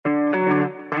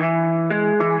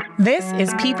This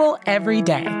is People Every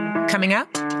Day. Coming up,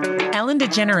 Ellen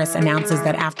DeGeneres announces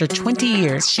that after 20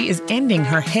 years, she is ending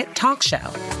her hit talk show.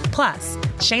 Plus,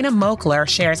 Shayna Moakler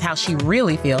shares how she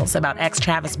really feels about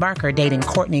ex-Travis Barker dating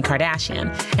Kourtney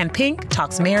Kardashian. And Pink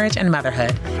talks marriage and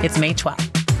motherhood. It's May 12th.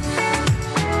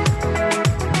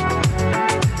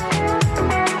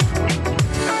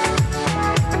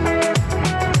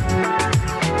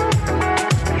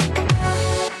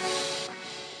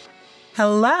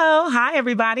 Hello. Hi,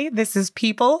 everybody. This is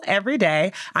People Every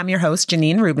Day. I'm your host,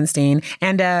 Janine Rubenstein.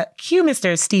 And cue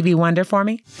Mr. Stevie Wonder for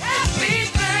me. Happy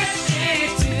birthday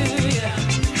to you.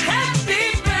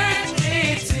 Happy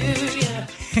birthday to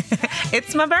you.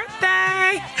 It's my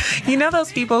birthday. You know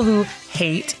those people who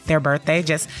hate their birthday,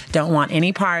 just don't want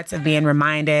any parts of being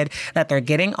reminded that they're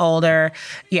getting older?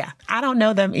 Yeah, I don't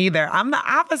know them either. I'm the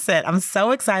opposite. I'm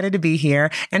so excited to be here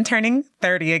and turning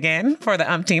 30 again for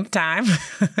the umpteenth time.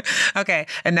 Okay,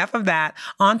 enough of that.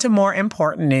 On to more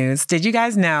important news. Did you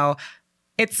guys know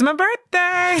it's my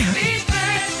birthday? Happy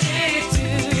birthday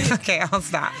to you. Okay, I'll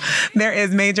stop. There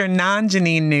is major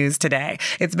non-Janine news today.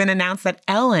 It's been announced that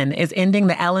Ellen is ending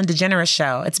the Ellen DeGeneres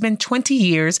Show. It's been 20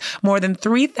 years, more than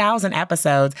 3,000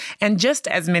 episodes, and just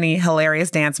as many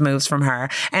hilarious dance moves from her.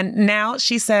 And now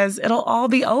she says it'll all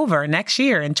be over next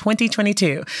year in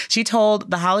 2022. She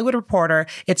told The Hollywood Reporter,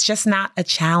 "It's just not a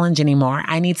challenge anymore.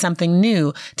 I need something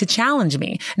new to challenge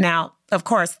me." Now, of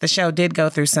course, the show did go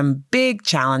through some big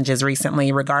challenges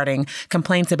recently regarding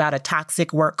complaints about a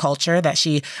toxic work culture that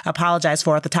she apologized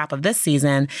for at the top of this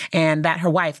season and that her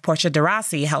wife, Portia de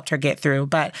Rossi, helped her get through.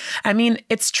 But I mean,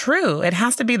 it's true. It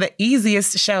has to be the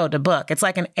easiest show to book. It's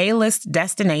like an A-list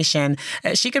destination.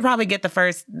 She could probably get the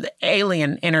first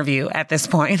Alien interview at this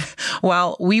point.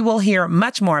 Well, we will hear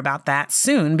much more about that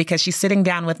soon because she's sitting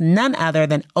down with none other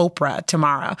than Oprah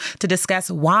tomorrow to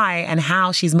discuss why and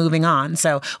how she's moving on.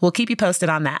 So we'll keep you posted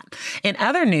on that. In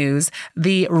other news,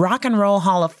 the Rock and Roll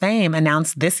Hall of Fame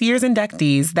announced this year's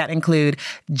inductees that include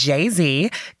Jay-Z,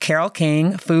 Carole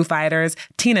King, Foo Fighters,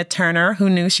 Tina Turner, who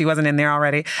knew she wasn't in there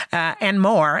already, and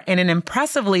more, in an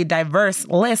impressively diverse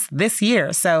list this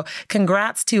year. So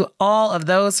congrats to all of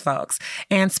those folks.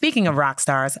 And speaking of rock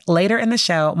stars, later in the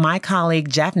show, my colleague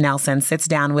Jeff Nelson sits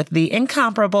down with the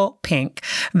incomparable Pink.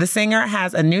 The singer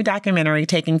has a new documentary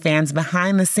taking fans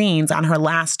behind the scenes on her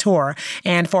last tour.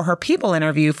 And for her People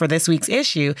interview for this week's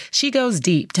issue, she goes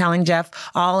deep, telling Jeff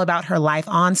all about her life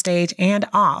on stage and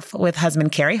off with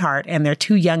husband Carey Hart and their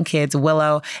two young kids,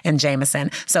 Willow and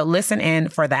Jameson. So listen in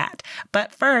for that.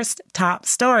 But first, top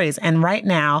stories. And right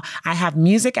now, I have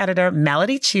music editor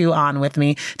Melody Chu on with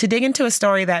me to dig into a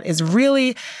story that is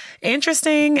really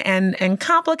interesting and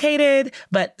complicated,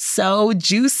 but so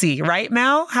juicy. Right,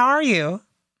 Mel? How are you?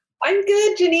 I'm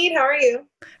good, Janine. How are you?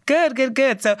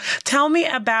 Good. So tell me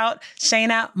about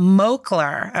Shayna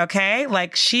Moakler, okay?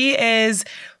 Like she is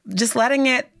just letting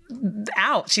it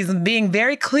out. She's being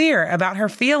very clear about her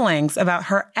feelings about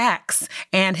her ex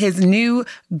and his new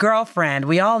girlfriend.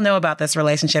 We all know about this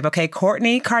relationship, okay?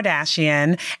 Kourtney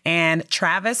Kardashian and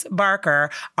Travis Barker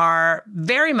are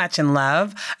very much in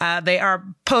love. They are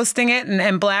posting it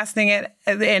and blasting it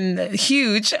in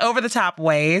huge, over-the-top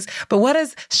ways. But what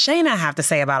does Shayna have to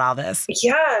say about all this?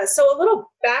 Yeah, so a little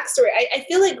backstory. I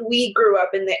feel like we grew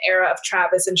up in the era of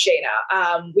Travis and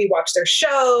Shayna. We watched their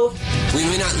show. We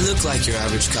may not look like your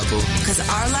average couple, because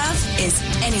our love is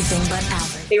anything but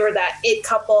average. They were that it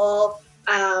couple,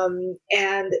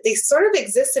 and they sort of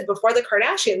existed before the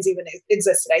Kardashians even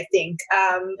existed, I think.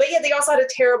 But yeah, they also had a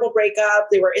terrible breakup.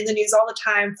 They were in the news all the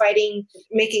time, fighting,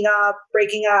 making up,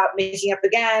 breaking up, making up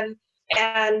again.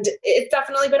 And it's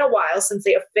definitely been a while since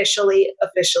they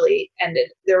officially ended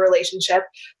their relationship,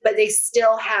 but they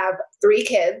still have 3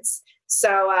 kids.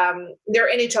 So they're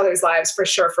in each other's lives for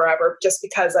sure forever just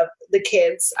because of the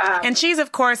kids. And she's,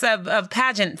 of course, of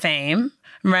pageant fame,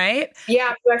 right?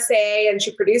 Yeah, USA, and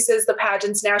she produces the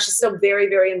pageants now. She's still very,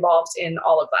 very involved in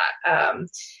all of that.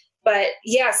 But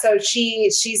yeah, so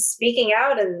she's speaking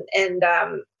out and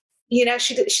you know,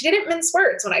 she didn't mince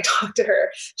words when I talked to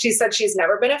her. She said she's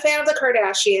never been a fan of the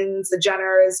Kardashians, the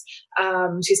Jenners.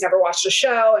 She's never watched a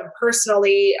show. And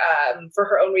personally, for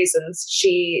her own reasons,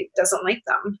 she doesn't like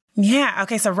them. Yeah.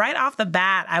 Okay. So right off the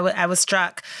bat, I was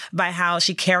struck by how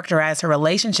she characterized her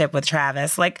relationship with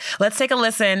Travis. Like, let's take a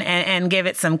listen and give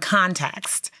it some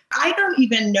context. I don't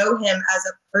even know him as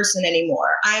a person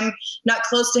anymore. I'm not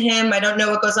close to him. I don't know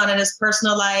what goes on in his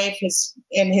personal life,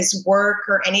 in his work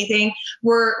or anything.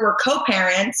 We're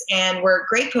co-parents and we're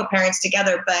great co-parents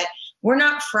together, but we're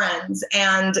not friends,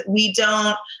 and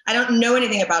I don't know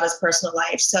anything about his personal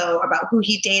life. So about who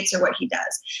he dates or what he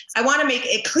does. I want to make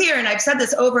it clear, and I've said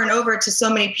this over and over to so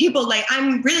many people, like,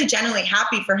 I'm really genuinely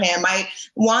happy for him. I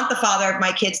want the father of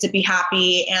my kids to be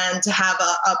happy and to have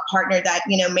a partner that,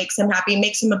 makes him happy,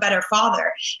 makes him a better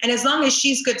father. And as long as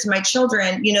she's good to my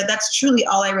children, that's truly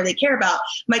all I really care about.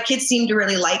 My kids seem to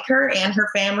really like her and her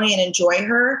family and enjoy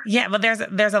her. Yeah, but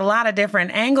there's a lot of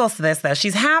different angles to this, though.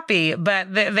 She's happy,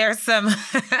 but there's some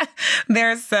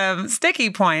there's some sticky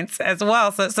points as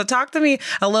well. So talk to me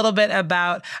a little bit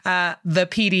about the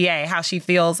PDA, how she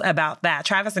feels about that.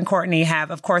 Travis and Kourtney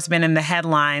have, of course, been in the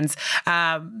headlines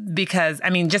because,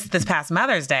 just this past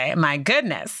Mother's Day, my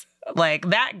goodness. Like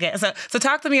that. So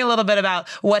talk to me a little bit about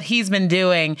what he's been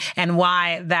doing and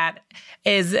why that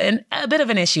is a bit of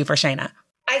an issue for Shayna.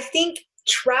 I think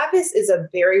Travis is a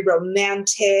very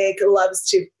romantic, loves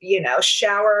to,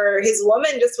 shower his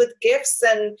woman just with gifts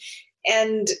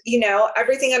and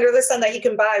everything under the sun that he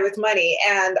can buy with money.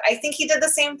 And I think he did the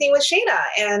same thing with Shayna.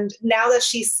 And now that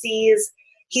she sees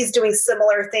he's doing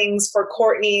similar things for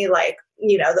Kourtney, like,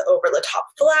 the over-the-top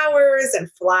flowers and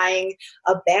flying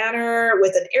a banner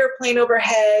with an airplane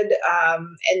overhead,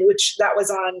 and which that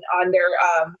was on their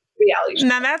reality show.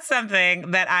 Now that's something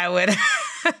that I would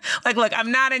like, look,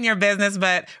 I'm not in your business,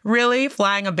 but really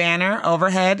flying a banner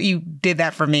overhead, you did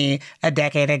that for me a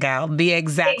decade ago. The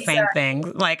exact same thing.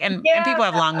 Like, and people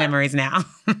have long memories now.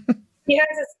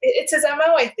 It's his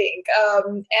MO, I think.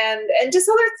 And just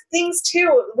other things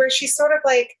too, where she's sort of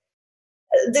like,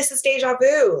 this is deja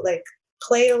vu, like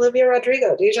play Olivia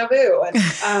Rodrigo, deja vu. And,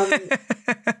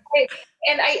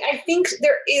 I think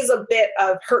there is a bit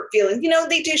of hurt feelings.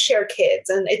 They do share kids,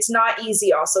 and it's not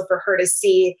easy also for her to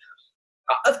see.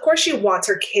 Of course, she wants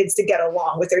her kids to get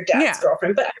along with their dad's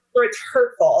girlfriend, but it's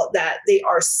hurtful that they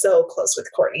are so close with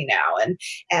Kourtney now.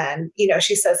 And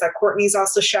she says that Kourtney's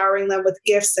also showering them with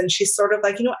gifts, and she's sort of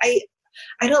like,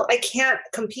 I can't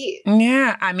compete.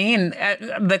 Yeah.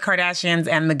 The Kardashians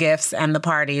and the gifts and the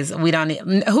parties,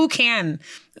 who can?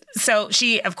 So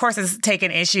she, of course, has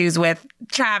taken issues with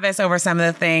Travis over some of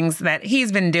the things that he's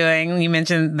been doing. You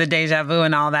mentioned the deja vu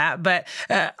and all that, but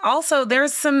also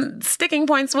there's some sticking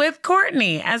points with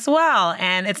Kourtney as well.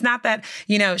 And it's not that,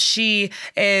 she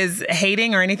is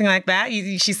hating or anything like that.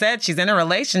 She said she's in a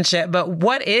relationship, but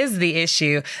what is the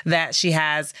issue that she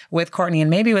has with Kourtney and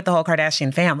maybe with the whole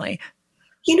Kardashian family?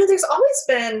 There's always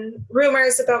been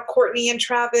rumors about Kourtney and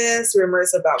Travis,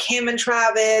 rumors about Kim and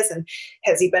Travis, and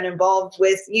has he been involved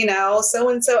with,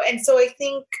 so-and-so. And so I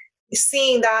think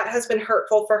seeing that has been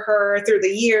hurtful for her through the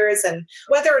years. And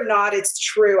whether or not it's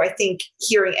true, I think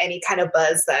hearing any kind of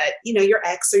buzz that, your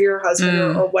ex or your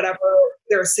husband or whatever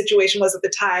their situation was at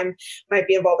the time might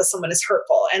be involved with someone is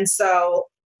hurtful. And so,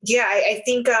 I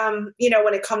think,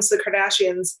 when it comes to the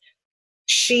Kardashians,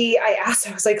 I asked,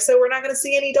 I was like, so we're not going to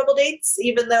see any double dates,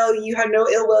 even though you have no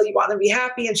ill will, you want them to be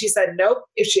happy. And she said, nope.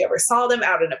 If she ever saw them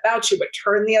out and about, she would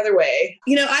turn the other way.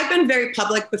 I've been very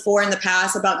public before in the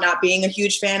past about not being a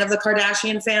huge fan of the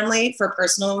Kardashian family for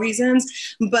personal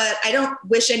reasons, but I don't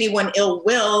wish anyone ill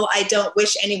will. I don't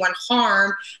wish anyone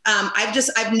harm.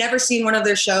 I've never seen one of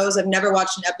their shows. I've never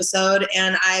watched an episode,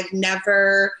 and I've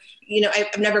never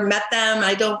met them.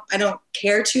 I don't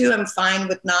care to. I'm fine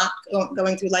with not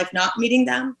going through life, not meeting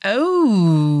them.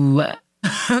 Oh,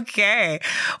 okay.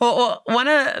 Well, one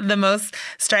of the most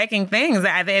striking things,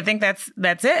 I think that's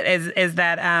it, is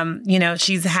that,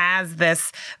 she has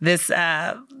this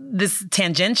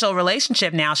tangential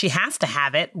relationship now. She has to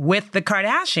have it with the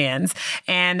Kardashians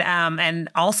and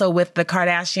also with the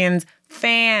Kardashians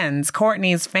fans,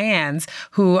 Kourtney's fans,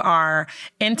 who are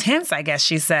intense, I guess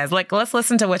she says. Like, let's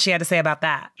listen to what she had to say about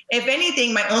that. If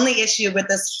anything, my only issue with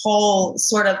this whole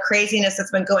sort of craziness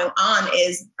that's been going on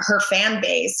is her fan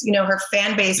base. Her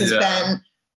fan base has been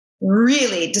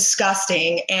really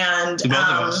disgusting and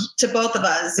to both of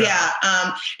us.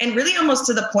 And really almost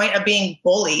to the point of being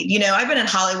bullied. I've been in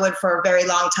Hollywood for a very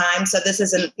long time, so this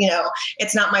isn't,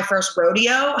 it's not my first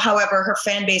rodeo. However, her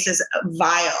fan base is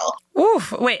vile.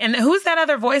 Oof. Wait, and who's that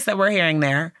other voice that we're hearing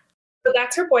there? So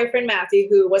that's her boyfriend, Matthew,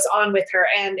 who was on with her.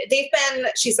 And they've been,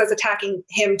 she says, attacking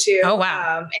him too. Oh,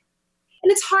 wow.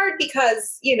 And it's hard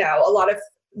because, a lot of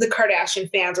the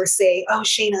Kardashian fans are saying, oh,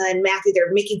 Shayna and Matthew,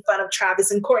 they're making fun of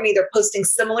Travis and Kourtney. They're posting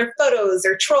similar photos.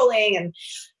 They're trolling. And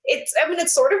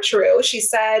it's sort of true. She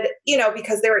said,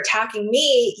 because they're attacking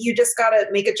me, you just got to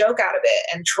make a joke out of it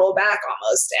and troll back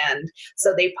almost. And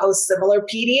so they post similar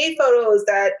PDA photos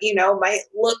that, might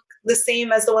look the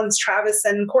same as the ones Travis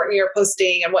and Kourtney are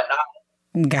posting and whatnot.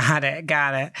 Got it.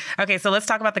 Got it. Okay, so let's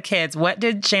talk about the kids. What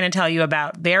did Shayna tell you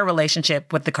about their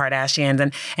relationship with the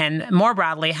Kardashians and more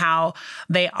broadly, how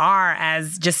they are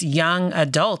as just young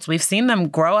adults? We've seen them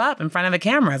grow up in front of the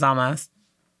cameras almost.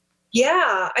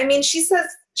 Yeah. I mean, she says,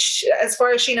 as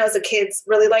far as she knows, the kids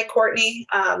really like Kourtney.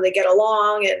 They get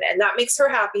along, and that makes her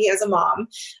happy as a mom.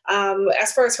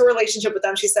 As far as her relationship with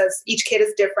them, she says each kid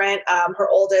is different. Her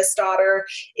oldest daughter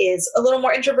is a little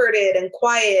more introverted and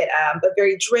quiet, but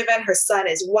very driven. Her son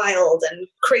is wild and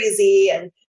crazy.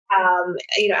 And,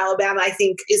 Alabama, I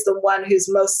think, is the one who's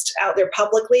most out there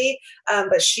publicly,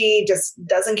 but she just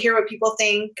doesn't care what people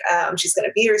think. She's going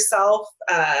to be herself.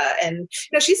 And,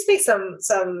 she's faced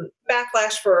some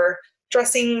backlash for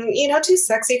dressing, too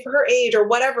sexy for her age or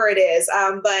whatever it is.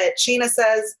 But Shayna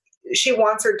says she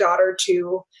wants her daughter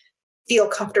to feel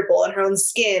comfortable in her own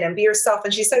skin and be herself.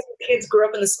 And she says the kids grew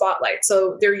up in the spotlight,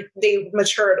 so they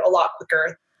matured a lot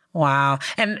quicker. Wow.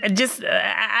 And just,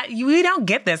 we don't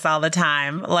get this all the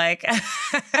time. Like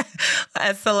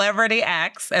a celebrity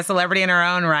ex, a celebrity in her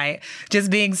own right, just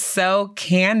being so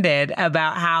candid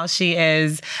about how she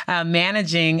is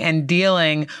managing and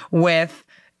dealing with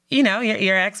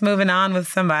your ex moving on with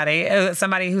somebody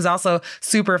who's also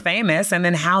super famous, and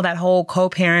then how that whole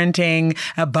co-parenting,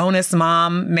 bonus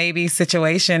mom maybe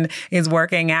situation is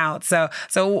working out. So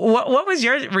what was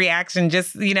your reaction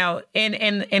just,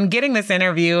 in getting this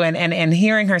interview and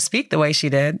hearing her speak the way she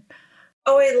did?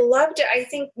 Oh, I loved it. I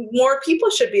think more people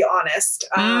should be honest.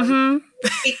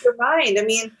 Speak your mind. I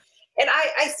mean, and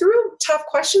I threw tough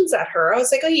questions at her. I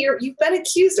was like, oh, you've been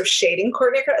accused of shading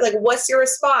Kourtney. Like, what's your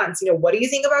response? What do you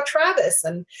think about Travis?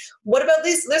 And what about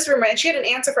this rumor? And she had an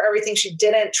answer for everything. She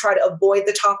didn't try to avoid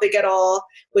the topic at all,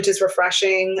 which is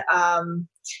refreshing. And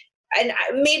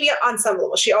maybe on some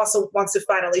level, she also wants to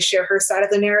finally share her side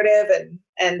of the narrative.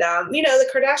 And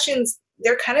the Kardashians,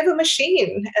 they're kind of a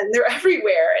machine and they're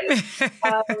everywhere. And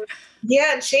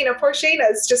and Shayna, poor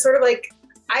Shayna, is just sort of like,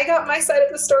 I got my side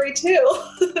of the story too.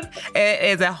 It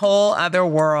is a whole other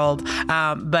world.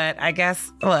 But I guess,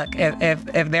 look,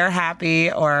 if they're happy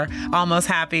or almost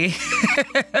happy,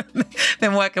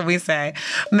 then what can we say?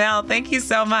 Mel, thank you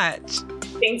so much.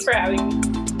 Thanks for having me.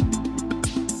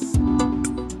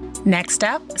 Next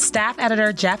up, staff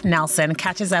editor Jeff Nelson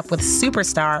catches up with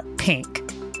superstar Pink.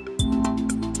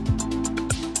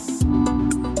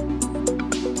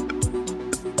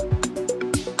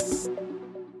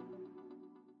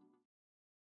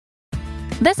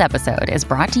 This episode is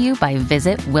brought to you by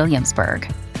Visit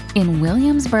Williamsburg. In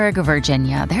Williamsburg,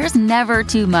 Virginia, there's never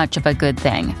too much of a good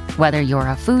thing. Whether you're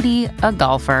a foodie, a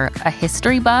golfer, a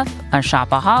history buff, a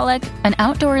shopaholic, an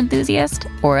outdoor enthusiast,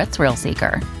 or a thrill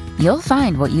seeker, you'll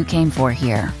find what you came for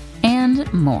here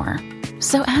and more.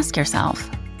 So ask yourself,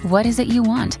 what is it you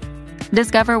want?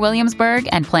 Discover Williamsburg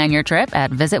and plan your trip at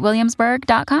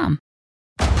visitwilliamsburg.com.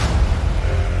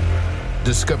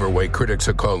 Discover why critics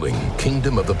are calling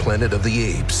Kingdom of the Planet of the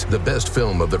Apes the best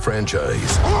film of the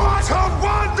franchise. What a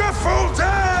wonderful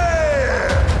day!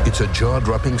 It's a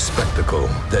jaw-dropping spectacle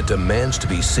that demands to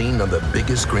be seen on the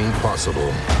biggest screen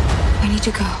possible. I need to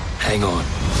go. Hang on.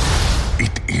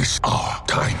 It is our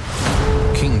time.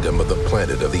 Kingdom of the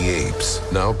Planet of the Apes.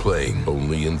 Now playing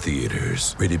only in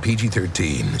theaters. Rated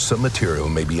PG-13. Some material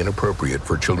may be inappropriate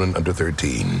for children under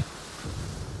 13.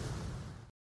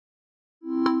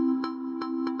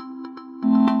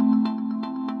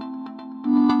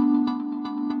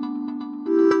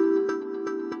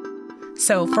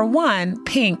 So for one,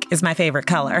 pink is my favorite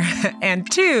color. And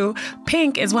two,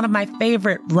 Pink is one of my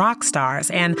favorite rock stars.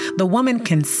 And the woman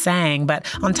can sing, but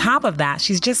on top of that,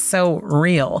 she's just so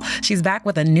real. She's back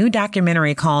with a new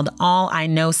documentary called All I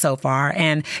Know So Far.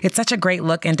 And it's such a great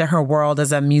look into her world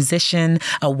as a musician,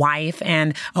 a wife,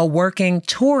 and a working,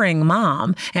 touring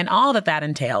mom, and all that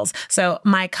entails. So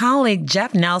my colleague,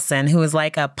 Jeff Nelson, who is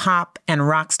like a pop and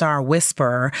rock star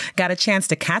whisperer, got a chance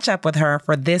to catch up with her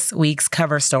for this week's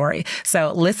cover story.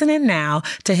 So listen in now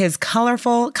to his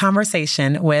colorful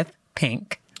conversation with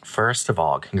Pink. First of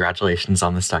all, congratulations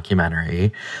on this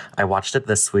documentary. I watched it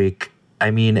this week.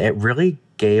 I mean, it really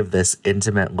gave this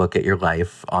intimate look at your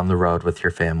life on the road with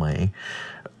your family.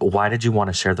 Why did you want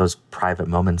to share those private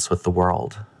moments with the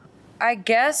world? I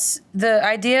guess the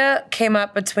idea came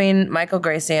up between Michael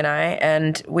Gracie and I,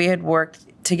 and we had worked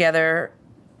together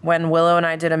when Willow and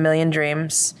I did A Million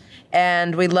Dreams.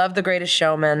 And we love The Greatest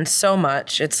Showman so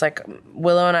much. It's like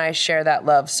Willow and I share that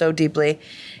love so deeply.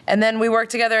 And then we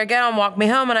worked together again on Walk Me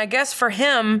Home. And I guess for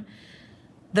him,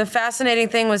 the fascinating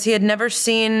thing was he had never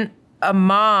seen a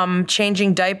mom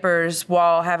changing diapers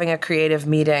while having a creative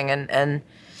meeting. And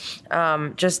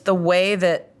just the way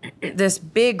that this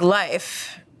big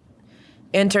life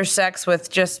intersects with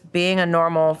just being a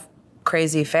normal,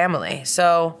 crazy family.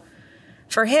 So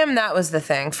for him, that was the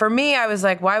thing. For me, I was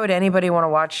like, why would anybody want to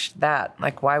watch that?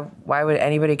 Like, why would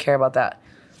anybody care about that?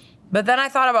 But then I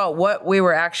thought about what we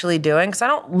were actually doing, because I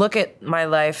don't look at my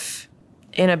life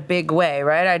in a big way,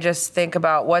 right? I just think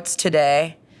about what's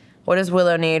today. What does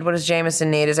Willow need? What does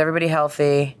Jameson need? Is everybody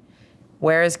healthy?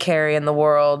 Where is Carrie in the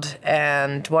world?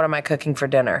 And what am I cooking for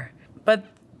dinner? But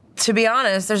to be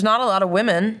honest, there's not a lot of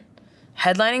women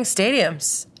headlining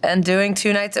stadiums and doing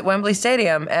 2 nights at Wembley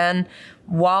Stadium and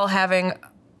while having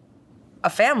a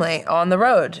family on the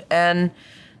road. And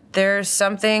there's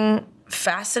something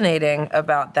fascinating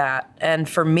about that. And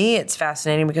for me, it's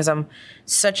fascinating because I'm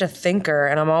such a thinker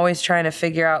and I'm always trying to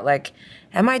figure out, like,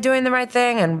 am I doing the right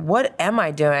thing? And what am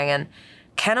I doing? And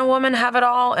can a woman have it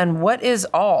all? And what is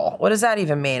all? What does that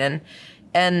even mean?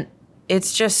 And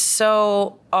it's just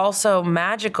so also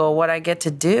magical what I get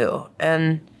to do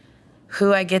and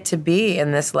who I get to be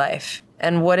in this life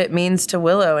and what it means to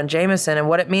Willow and Jameson and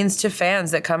what it means to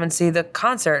fans that come and see the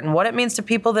concert and what it means to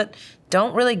people that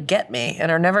don't really get me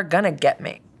and are never gonna get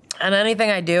me. And anything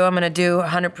I do, I'm gonna do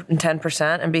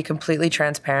 110% and be completely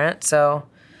transparent. So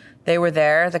they were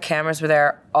there, the cameras were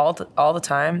there all the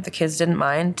time. The kids didn't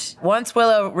mind. Once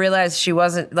Willow realized she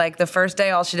wasn't, like, the first day,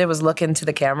 all she did was look into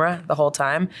the camera the whole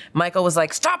time. Michael was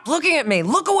like, stop looking at me,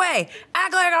 look away,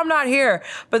 act like I'm not here.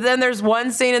 But then there's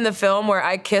one scene in the film where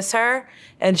I kiss her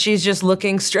and she's just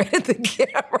looking straight at the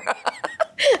camera.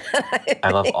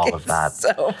 I love all of that.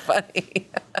 So funny.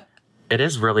 It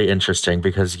is really interesting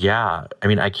because, yeah, I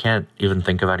mean, I can't even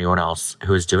think of anyone else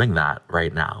who is doing that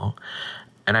right now.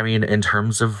 And I mean, in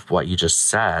terms of what you just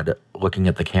said, looking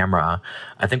at the camera,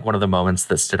 I think one of the moments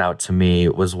that stood out to me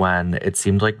was when it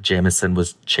seemed like Jameson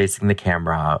was chasing the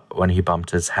camera when he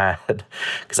bumped his head.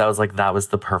 Because I was like, that was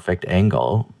the perfect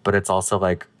angle. But it's also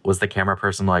like, was the camera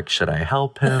person like, should I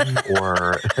help him?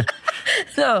 Or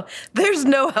No, there's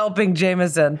no helping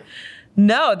Jameson.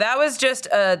 No, that was just,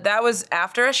 that was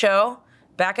after a show,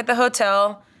 back at the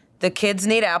hotel. The kids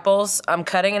need apples. I'm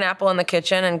cutting an apple in the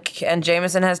kitchen, and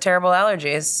Jameson has terrible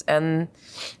allergies. And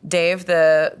Dave,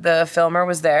 the filmer,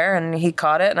 was there, and he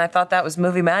caught it, and I thought that was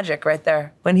movie magic right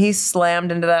there when he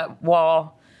slammed into that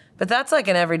wall. But that's like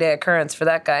an everyday occurrence for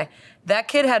that guy. That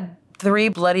kid had 3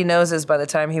 bloody noses by the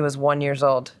time he was 1 year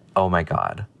old. Oh my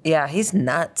God. Yeah, he's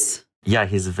nuts. Yeah,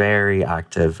 he's very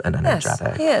active and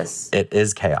energetic. Yes, he is. It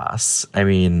is chaos. I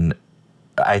mean,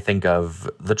 I think of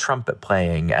the trumpet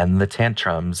playing and the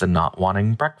tantrums and not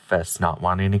wanting breakfast, not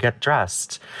wanting to get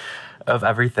dressed, of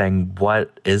everything.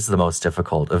 What is the most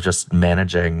difficult of just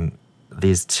managing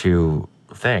these 2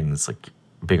 things, like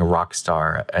being a rock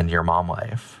star and your mom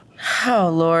life? Oh,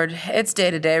 Lord. It's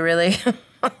day to day, really.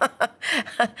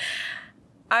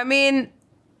 I mean,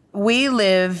 we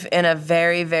live in a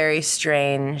very, very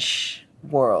strange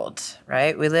world,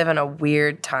 right? We live in a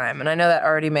weird time. And I know that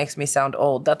already makes me sound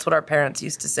old. That's what our parents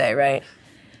used to say, right?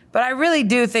 But I really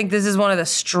do think this is one of the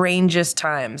strangest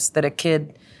times that a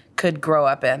kid could grow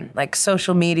up in, like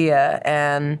social media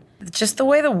and just the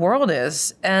way the world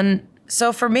is. And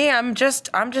so for me, I'm just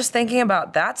thinking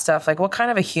about that stuff. Like, what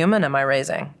kind of a human am I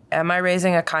raising? Am I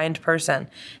raising a kind person?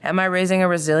 Am I raising a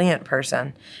resilient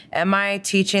person? Am I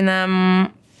teaching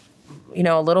them, you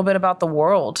know, a little bit about the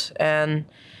world and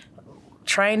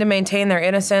trying to maintain their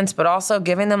innocence, but also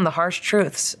giving them the harsh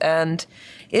truths? And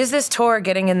is this tour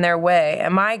getting in their way?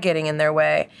 Am I getting in their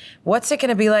way? What's it going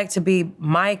to be like to be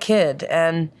my kid?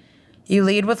 And you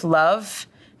lead with love.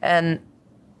 And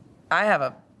I have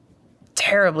a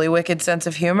terribly wicked sense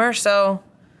of humor, so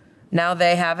now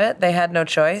they have it. They had no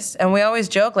choice. And we always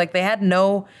joke, like,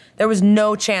 there was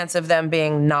no chance of them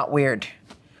being not weird.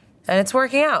 And it's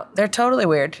working out. They're totally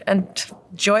weird and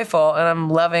joyful, and I'm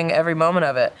loving every moment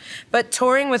of it. But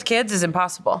touring with kids is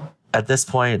impossible. At this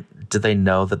point, do they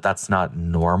know that that's not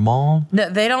normal? No,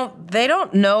 they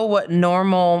don't know what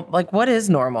normal, like, what is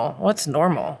normal? What's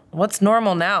normal? What's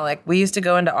normal now? Like, we used to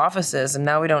go into offices, and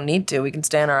now we don't need to. We can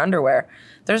stay in our underwear.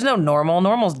 There's no normal.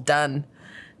 Normal's done.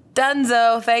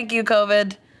 Dunzo. Thank you,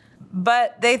 COVID.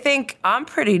 But they think I'm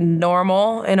pretty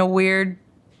normal in a weird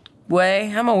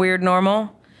way. I'm a weird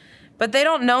normal. But they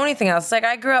don't know anything else. Like,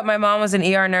 I grew up, my mom was an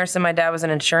ER nurse and my dad was an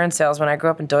insurance salesman. I grew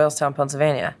up in Doylestown,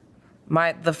 Pennsylvania.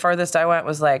 The furthest I went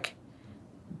was like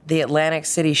the Atlantic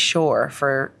City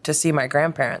shore to see my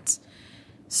grandparents.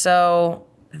 So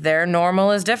their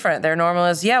normal is different. Their normal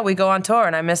is, yeah, we go on tour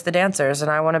and I miss the dancers and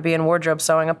I want to be in wardrobe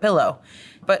sewing a pillow.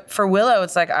 But for Willow,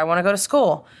 it's like, I want to go to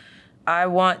school. I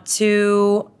want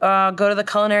to go to the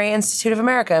Culinary Institute of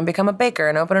America and become a baker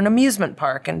and open an amusement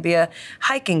park and be a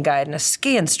hiking guide and a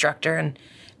ski instructor and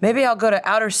maybe I'll go to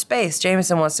outer space.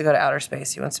 Jameson wants to go to outer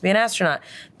space. He wants to be an astronaut.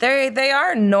 They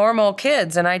are normal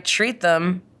kids, and I treat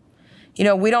them,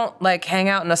 we don't like hang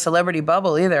out in a celebrity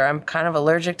bubble either. I'm kind of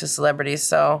allergic to celebrities.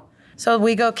 So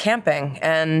we go camping,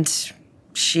 and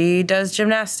she does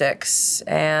gymnastics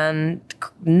and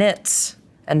knits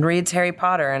and reads Harry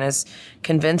Potter and is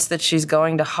convinced that she's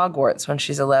going to Hogwarts when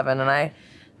she's 11. And I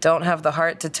don't have the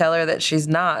heart to tell her that she's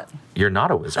not. You're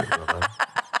not a wizard, Willow.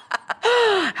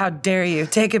 How dare you?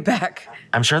 Take it back.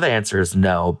 I'm sure the answer is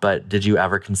no, but did you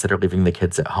ever consider leaving the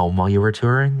kids at home while you were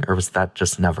touring, or was that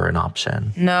just never an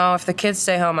option? No, if the kids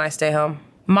stay home, I stay home.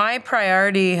 My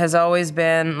priority has always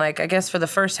been, I guess for the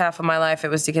first half of my life, it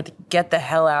was to get the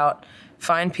hell out,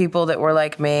 find people that were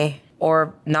like me,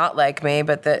 or not like me,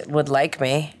 but that would like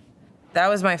me. That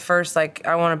was my first,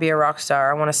 I want to be a rock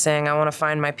star. I want to sing. I want to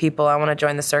find my people. I want to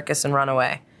join the circus and run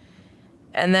away.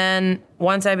 And then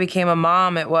once I became a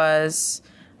mom, it was,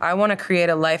 I want to create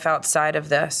a life outside of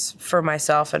this for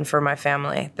myself and for my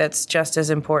family that's just as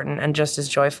important and just as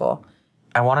joyful.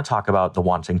 I want to talk about the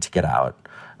wanting to get out.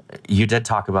 You did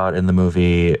talk about in the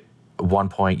movie, at one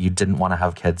point you didn't want to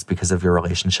have kids because of your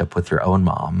relationship with your own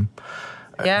mom.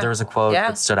 Yeah. There was a quote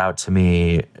that stood out to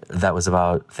me that was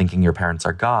about thinking your parents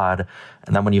are God,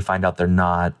 and then when you find out they're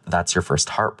not, that's your first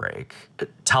heartbreak.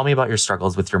 Tell me about your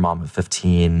struggles with your mom at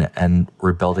 15 and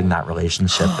rebuilding that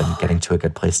relationship and getting to a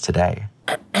good place today.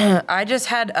 I just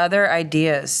had other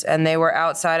ideas, and they were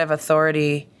outside of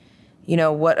authority,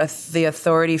 what the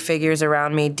authority figures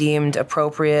around me deemed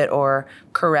appropriate or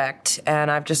correct.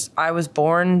 And I was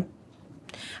born,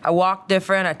 I walked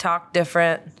different, I talked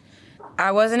different.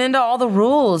 I wasn't into all the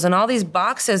rules and all these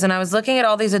boxes, and I was looking at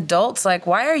all these adults like,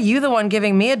 why are you the one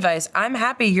giving me advice? I'm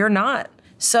happy you're not.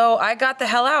 So I got the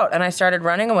hell out, and I started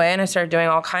running away, and I started doing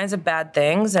all kinds of bad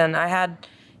things, and I had,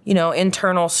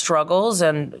 internal struggles,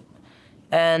 and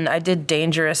I did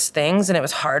dangerous things, and it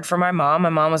was hard for my mom. My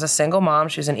mom was a single mom.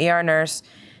 She was an ER nurse.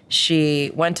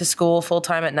 She went to school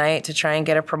full-time at night to try and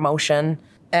get a promotion.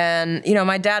 And,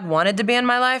 my dad wanted to be in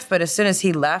my life, but as soon as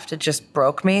he left, it just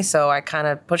broke me. So I kind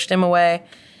of pushed him away.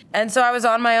 And so I was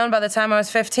on my own by the time I was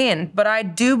 15. But I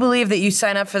do believe that you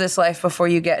sign up for this life before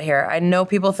you get here. I know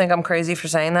people think I'm crazy for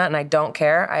saying that, and I don't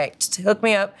care. Hook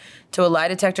me up to a lie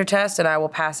detector test, and I will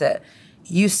pass it.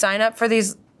 You sign up for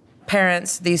these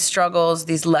parents, these struggles,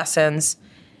 these lessons.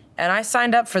 And I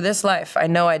signed up for this life. I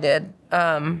know I did.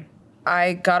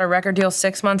 I got a record deal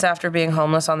 6 months after being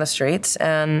homeless on the streets,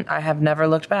 and I have never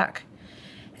looked back.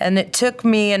 And it took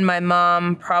me and my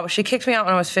mom, she kicked me out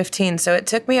when I was 15, so it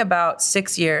took me about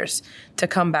 6 years to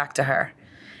come back to her.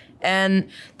 And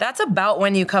that's about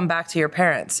when you come back to your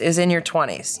parents, is in your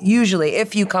 20s, usually,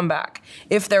 if you come back,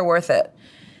 if they're worth it.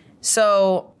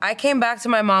 So I came back to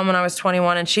my mom when I was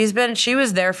 21, and she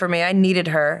was there for me. I needed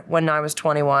her when I was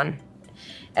 21.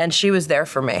 And she was there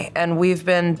for me. And we've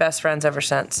been best friends ever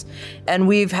since. And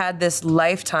we've had this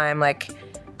lifetime,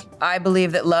 I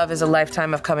believe that love is a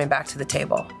lifetime of coming back to the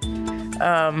table.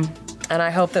 And I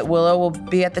hope that Willow will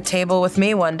be at the table with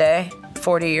me one day,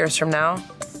 40 years from now,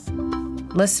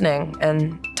 listening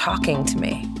and talking to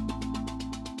me.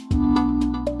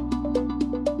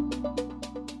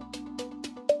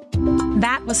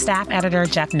 That was staff editor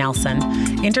Jeff Nelson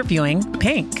interviewing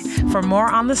Pink. For more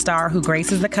on the star who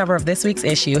graces the cover of this week's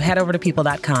issue, head over to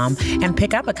people.com and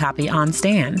pick up a copy on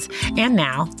stands. And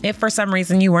now, if for some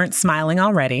reason you weren't smiling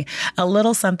already, a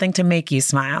little something to make you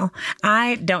smile.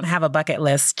 I don't have a bucket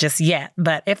list just yet,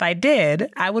 but if I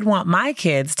did, I would want my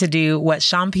kids to do what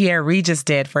Jean-Pierre Regis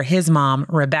did for his mom,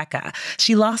 Rebecca.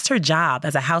 She lost her job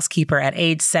as a housekeeper at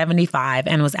age 75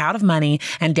 and was out of money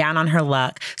and down on her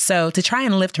luck. So to try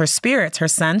and lift her spirits, her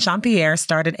son, Jean-Pierre,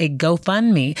 started a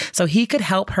GoFundMe so he could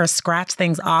help her scratch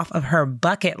things off of her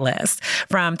bucket list.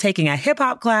 From taking a hip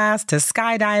hop class to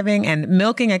skydiving and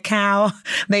milking a cow,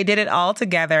 they did it all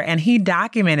together and he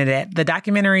documented it. The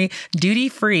documentary Duty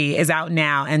Free is out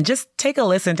now, and just take a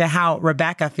listen to how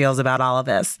Rebecca feels about all of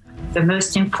this. The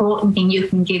most important thing you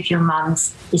can give your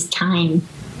moms is time.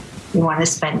 You want to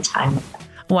spend time with them.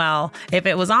 Well, if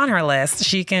it was on her list,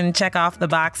 she can check off the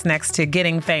box next to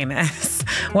getting famous.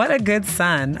 What a good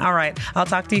son. All right, I'll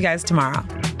talk to you guys tomorrow.